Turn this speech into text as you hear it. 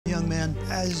Joanne,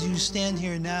 as you stand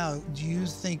here now, do you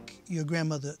think your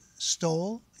grandmother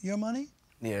stole your money?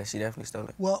 Yeah, she definitely stole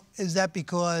it. Well, is that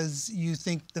because you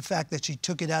think the fact that she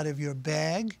took it out of your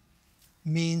bag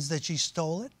means that she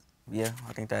stole it? Yeah,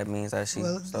 I think that means that she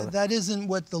stole it. That isn't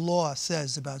what the law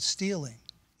says about stealing.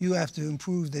 You have to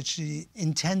prove that she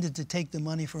intended to take the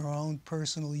money for her own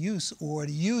personal use or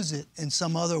to use it in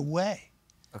some other way.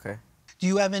 Okay. Do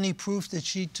you have any proof that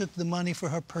she took the money for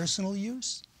her personal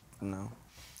use? No.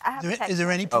 I have Is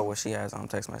there any proof? Oh, well, she has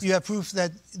text messages. You have proof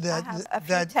that I have a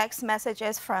few text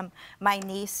messages from my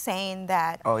niece saying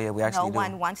that oh, yeah, we actually no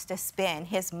one wants to spend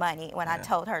his money when I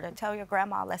told her to tell your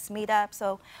grandma, let's meet up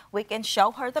so we can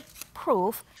show her the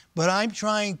proof. But I'm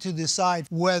trying to decide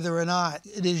whether or not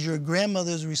it is your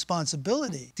grandmother's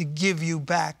responsibility to give you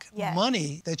back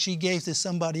money that she gave to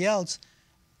somebody else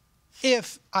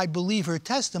if I believe her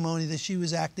testimony that she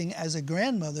was acting as a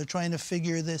grandmother trying to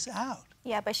figure this out.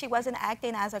 Yeah, but she wasn't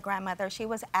acting as a grandmother. She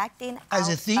was acting as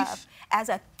a thief? As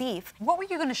a thief. What were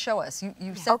you going to show us? You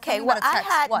said okay, something well, about a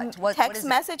text. I had text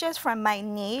messages from my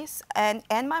niece and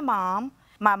my mom.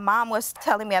 My mom was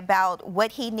telling me about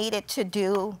what he needed to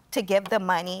do to give the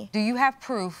money. Do you have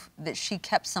proof that she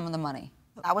kept some of the money?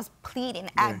 I was pleading,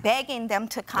 begging them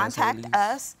to contact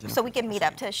us so we can meet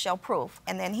up to show proof.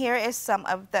 And then here is some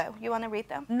of the, you want to read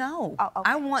them? No. Oh,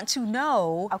 okay. I want to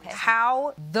know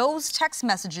how those text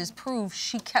messages prove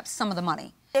she kept some of the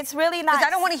money. It's really not. Because I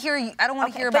don't want to hear you. I don't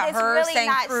want to hear about her saying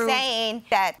But it's really not saying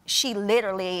that she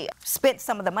literally spent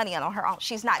some of the money on her own.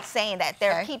 She's not saying that.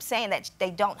 They keep saying that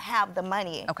they don't have the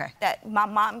money. Okay. That my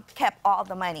mom kept all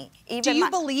the money. Do you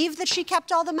believe that she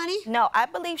kept all the money? No, I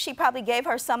believe she probably gave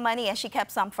her some money and she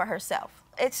kept some for herself.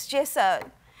 It's just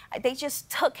they just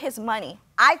took his money.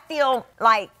 I feel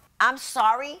like I'm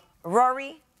sorry,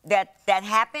 Rory, that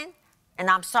happened, and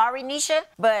I'm sorry, Nisha.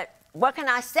 But what can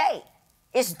I say?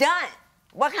 It's done.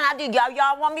 What can I do?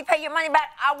 Y'all want me to pay your money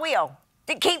back? I will.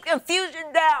 To keep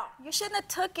confusion down. You shouldn't have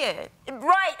took it.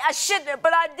 Right, I shouldn't have,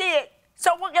 but I did.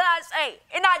 So what can I say?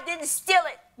 And I didn't steal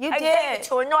it. You I did. gave it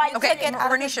to her. No, I took it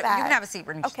out of his Renisha, you bag. can have a seat,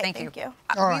 Renisha. Okay, thank you.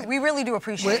 All right. We really do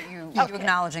appreciate you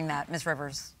acknowledging that, Ms.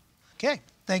 Rivers. Okay,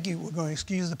 thank you. We're going to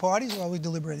excuse the parties while we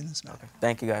deliberate in this matter. Okay.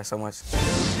 Thank you guys so much.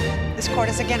 This court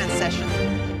is again in session.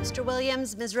 Mr.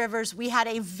 Williams, Ms. Rivers, we had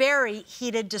a very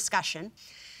heated discussion.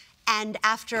 And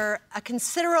after a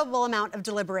considerable amount of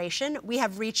deliberation, we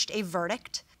have reached a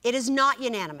verdict. It is not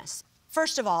unanimous.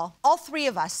 First of all three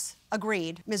of us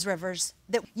agreed, Ms. Rivers,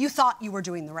 that you thought you were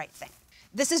doing the right thing.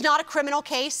 This is not a criminal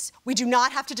case. We do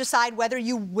not have to decide whether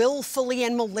you willfully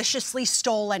and maliciously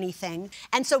stole anything.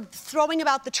 And so throwing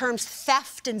about the terms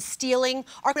theft and stealing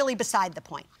are really beside the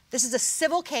point. This is a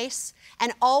civil case,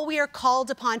 and all we are called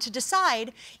upon to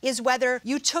decide is whether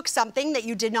you took something that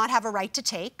you did not have a right to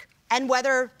take, and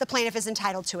whether the plaintiff is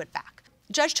entitled to it back.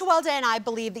 Judge Tuwalda and I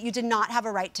believe that you did not have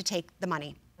a right to take the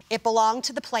money. It belonged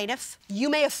to the plaintiff. You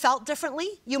may have felt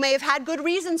differently. You may have had good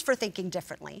reasons for thinking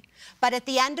differently. But at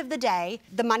the end of the day,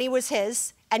 the money was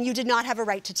his, and you did not have a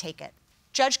right to take it.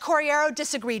 Judge Corriero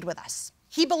disagreed with us.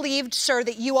 He believed, sir,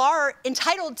 that you are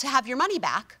entitled to have your money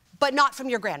back, but not from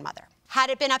your grandmother. Had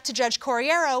it been up to Judge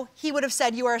Corriero, he would have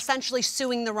said you are essentially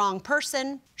suing the wrong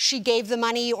person. She gave the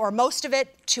money or most of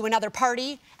it to another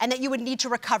party, and that you would need to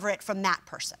recover it from that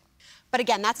person. But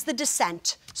again, that's the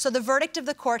dissent. So the verdict of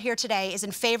the court here today is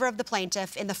in favor of the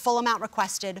plaintiff in the full amount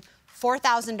requested,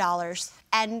 $4,000.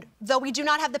 And though we do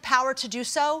not have the power to do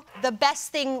so, the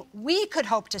best thing we could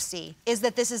hope to see is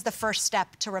that this is the first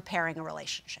step to repairing a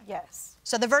relationship. Yes.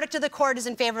 So the verdict of the court is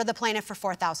in favor of the plaintiff for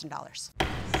 $4,000.